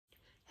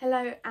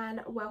Hello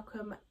and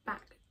welcome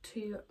back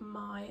to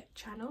my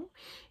channel.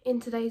 In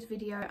today's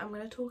video I'm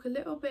going to talk a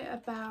little bit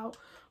about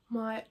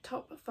my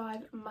top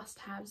 5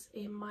 must-haves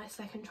in my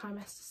second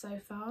trimester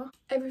so far.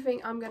 Everything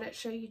I'm going to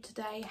show you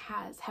today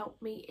has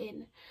helped me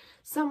in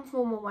some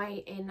form of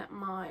way in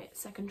my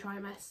second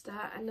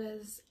trimester and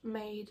has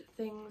made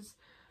things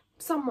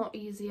somewhat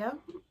easier.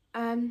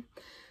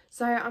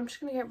 So I'm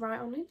just going to get right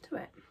on into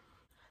it.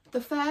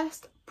 The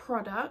first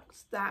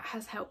product that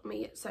has helped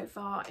me so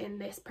far in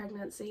this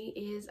pregnancy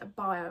is a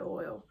bio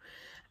oil,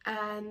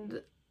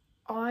 and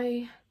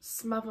I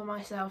smother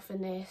myself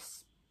in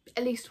this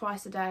at least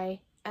twice a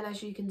day, and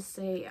as you can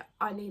see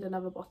I need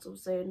another bottle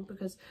soon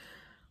because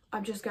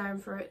I'm just going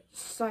through it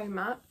so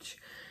much.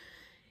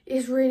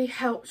 It's really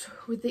helped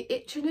with the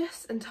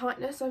itchiness and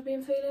tightness I've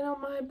been feeling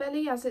on my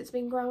belly as it's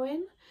been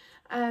growing.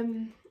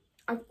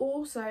 I've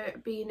also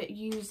been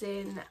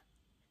using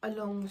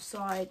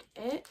alongside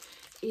it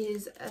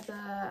is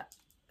the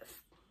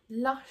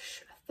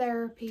Lush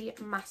Therapy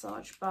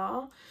Massage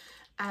Bar,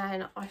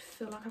 and I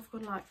feel like I've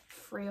got like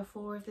 3 or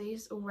 4 of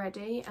these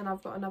already, and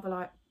I've got another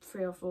like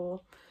 3 or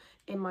 4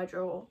 in my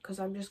drawer because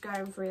I'm just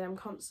going through them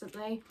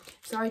constantly.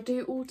 So I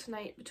do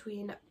alternate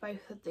between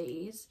both of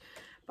these,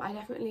 but I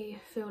definitely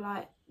feel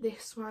like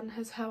this one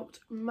has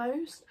helped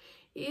most.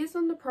 It is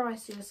on the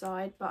pricier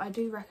side, but I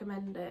do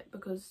recommend it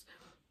because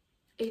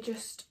it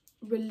just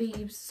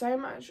relieves so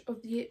much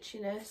of the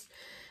itchiness.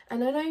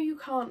 And I know you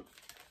can't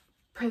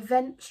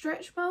prevent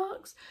stretch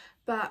marks,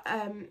 but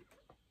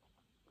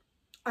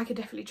I could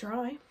definitely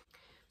try.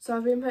 So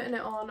I've been putting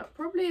it on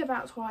probably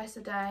about twice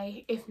a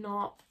day, if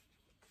not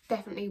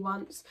definitely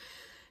once,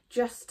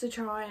 just to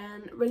try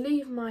and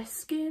relieve my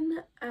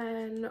skin,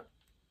 and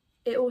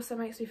it also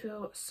makes me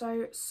feel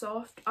so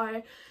soft.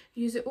 I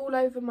use it all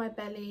over my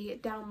belly,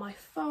 down my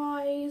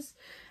thighs,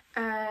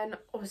 and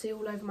obviously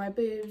all over my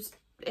boobs.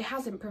 It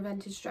hasn't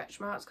prevented stretch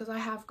marks because I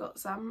have got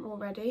some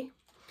already,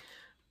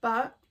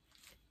 but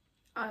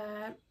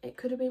it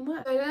could have been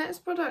worse. So the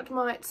next product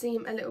might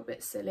seem a little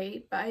bit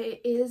silly, but it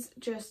is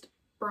just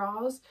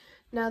bras.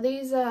 Now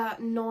these are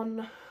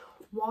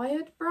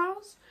non-wired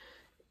bras.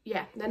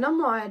 Yeah, they're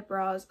non-wired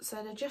bras,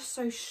 so they're just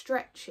so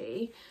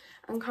stretchy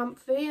and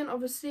comfy. And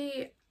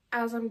obviously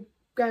as I'm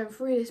going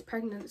through this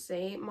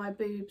pregnancy, my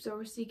boobs are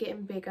obviously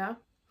getting bigger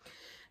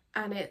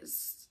and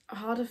it's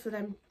harder for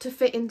them to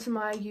fit into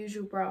my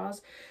usual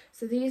bras.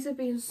 So these have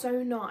been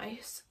so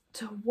nice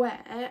to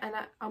wear, and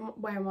I'm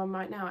wearing one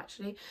right now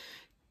actually.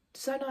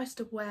 So nice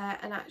to wear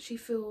and actually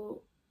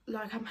feel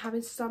like I'm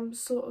having some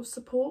sort of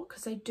support,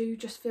 because they do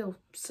just feel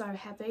so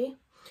heavy,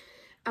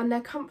 and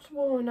they're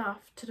comfortable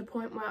enough to the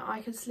point where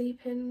I can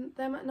sleep in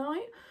them at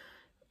night,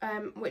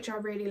 which I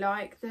really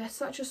like. They're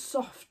such a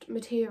soft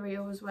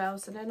material as well,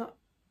 so they're not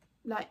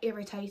like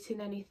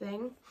irritating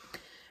anything.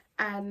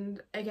 And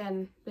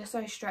again, they're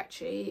so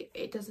stretchy,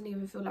 it doesn't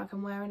even feel like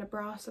I'm wearing a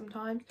bra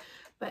sometimes,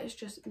 but it's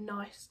just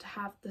nice to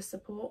have the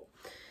support.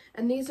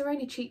 And these are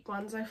only cheap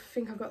ones. I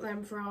think I got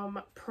them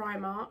from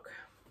Primark,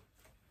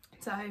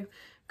 so a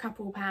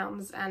couple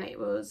pounds, and it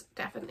was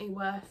definitely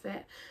worth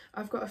it.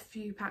 I've got a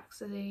few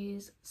packs of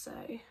these, so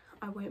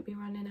I won't be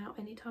running out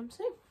anytime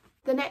soon.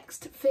 The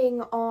next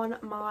thing on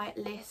my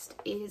list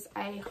is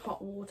a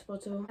hot water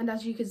bottle, and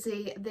as you can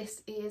see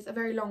this is a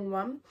very long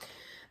one.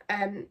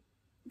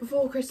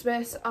 Before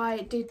Christmas I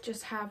did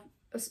just have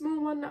a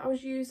small one that I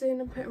was using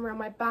and putting around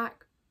my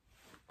back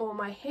or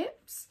my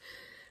hips,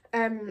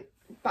 but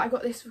I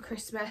got this for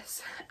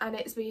Christmas and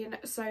it's been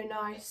so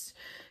nice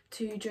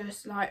to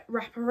just like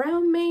wrap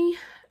around me.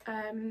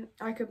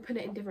 I can put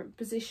it in different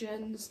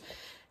positions,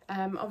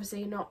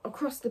 obviously not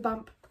across the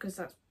bump because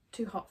that's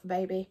too hot for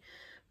baby,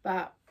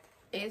 but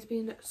it has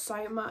been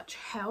so much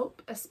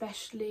help,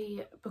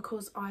 especially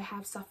because I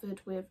have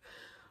suffered with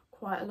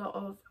quite a lot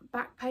of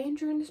back pain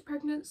during this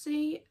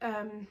pregnancy,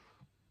 to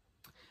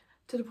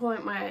the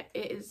point where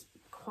it is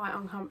quite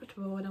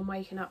uncomfortable when I'm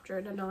waking up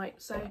during the night.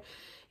 So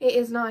it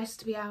is nice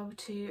to be able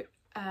to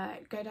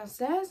go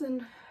downstairs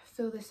and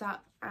fill this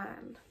up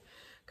and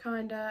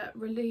kind of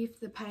relieve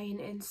the pain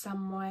in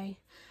some way,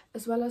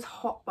 as well as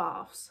hot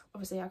baths.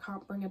 Obviously I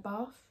can't bring a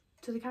bath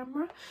to the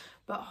camera,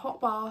 but hot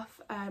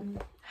bath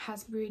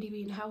has really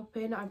been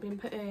helping. I've been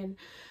putting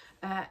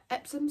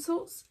Epsom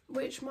salts,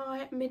 which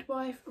my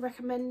midwife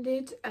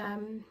recommended,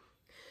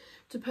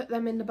 to put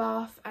them in the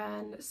bath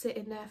and sit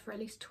in there for at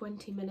least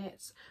 20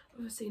 minutes.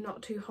 Obviously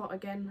not too hot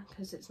again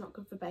because it's not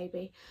good for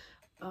baby,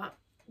 but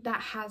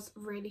that has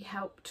really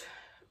helped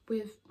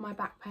with my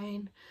back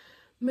pain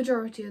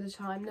majority of the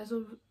time.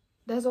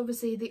 There's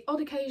obviously the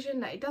odd occasion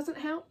that it doesn't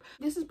help.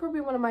 This is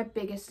probably one of my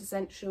biggest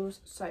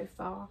essentials so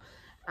far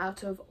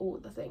out of all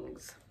the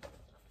things.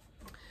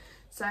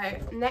 So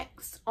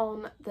next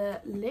on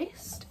the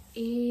list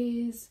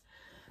is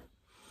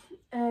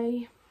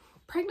a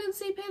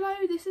pregnancy pillow.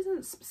 This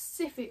isn't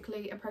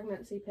specifically a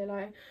pregnancy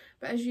pillow,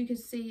 but as you can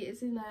see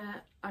it's in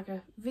like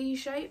a V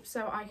shape,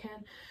 so I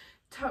can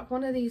tuck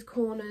one of these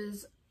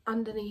corners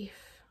underneath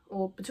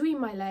or between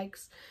my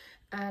legs,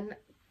 and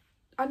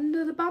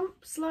under the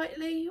bump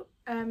slightly.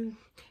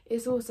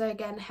 It's also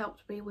again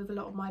helped me with a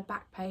lot of my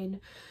back pain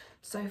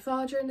so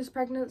far during this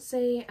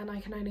pregnancy, and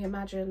I can only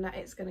imagine that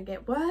it's going to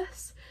get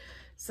worse.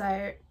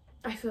 So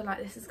I feel like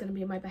this is going to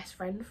be my best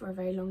friend for a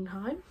very long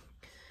time.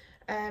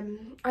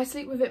 I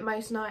sleep with it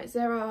most nights.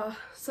 There are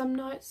some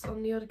nights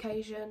on the odd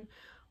occasion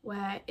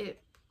where it's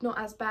not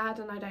as bad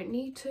and I don't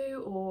need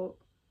to, or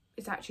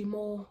it's actually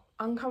more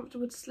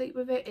uncomfortable to sleep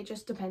with it. It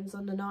just depends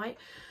on the night.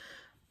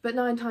 But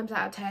 9 times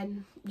out of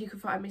 10 you can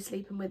find me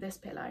sleeping with this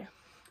pillow,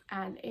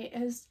 and it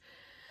has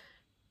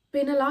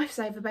been a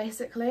lifesaver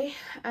basically.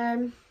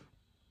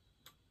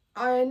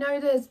 I know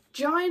there's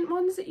giant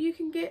ones that you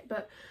can get,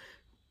 but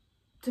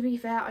to be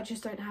fair, I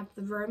just don't have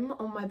the room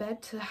on my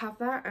bed to have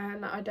that,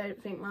 and I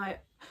don't think my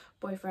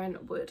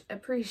boyfriend would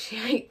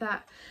appreciate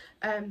that.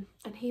 And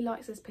he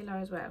likes this pillow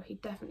as well. He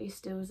definitely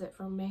steals it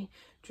from me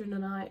during the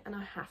night, and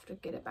I have to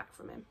get it back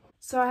from him.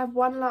 So I have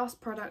one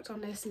last product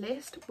on this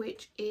list,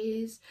 which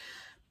is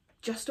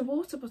just a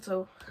water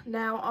bottle.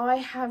 Now, I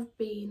have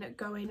been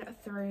going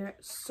through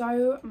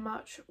so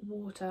much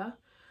water,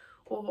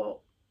 or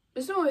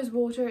it's not always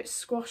water, it's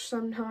squash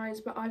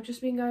sometimes, but I've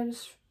just been going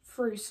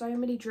through so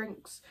many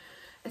drinks,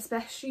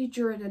 especially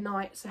during the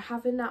night. So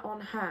having that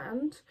on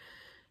hand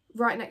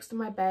right next to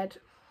my bed,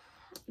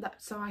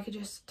 that so I could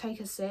just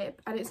take a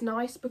sip, and it's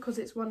nice because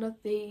it's one of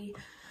the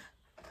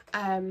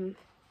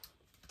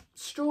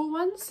straw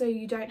ones, so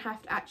you don't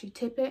have to actually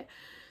tip it,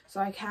 so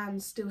I can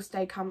still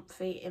stay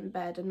comfy in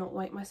bed and not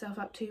wake myself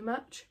up too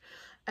much.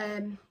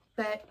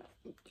 But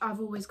I've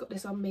always got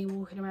this on me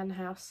walking around the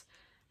house,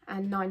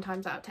 and 9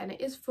 times out of 10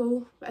 it is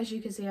full, but as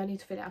you can see I need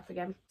to fill it up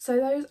again. So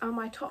those are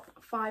my top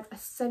 5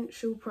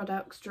 essential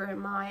products during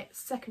my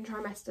second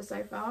trimester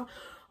so far.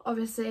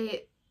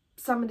 Obviously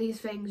some of these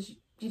things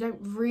you don't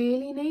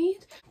really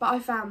need, but I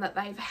found that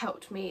they've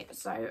helped me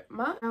so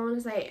much. I want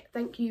to say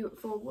thank you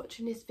for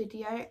watching this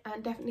video,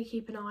 and definitely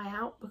keep an eye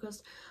out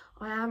because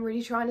I am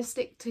really trying to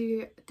stick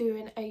to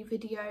doing a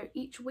video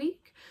each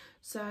week.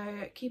 So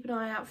keep an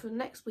eye out for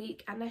next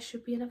week, and there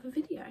should be another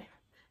video.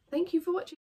 Thank you for watching.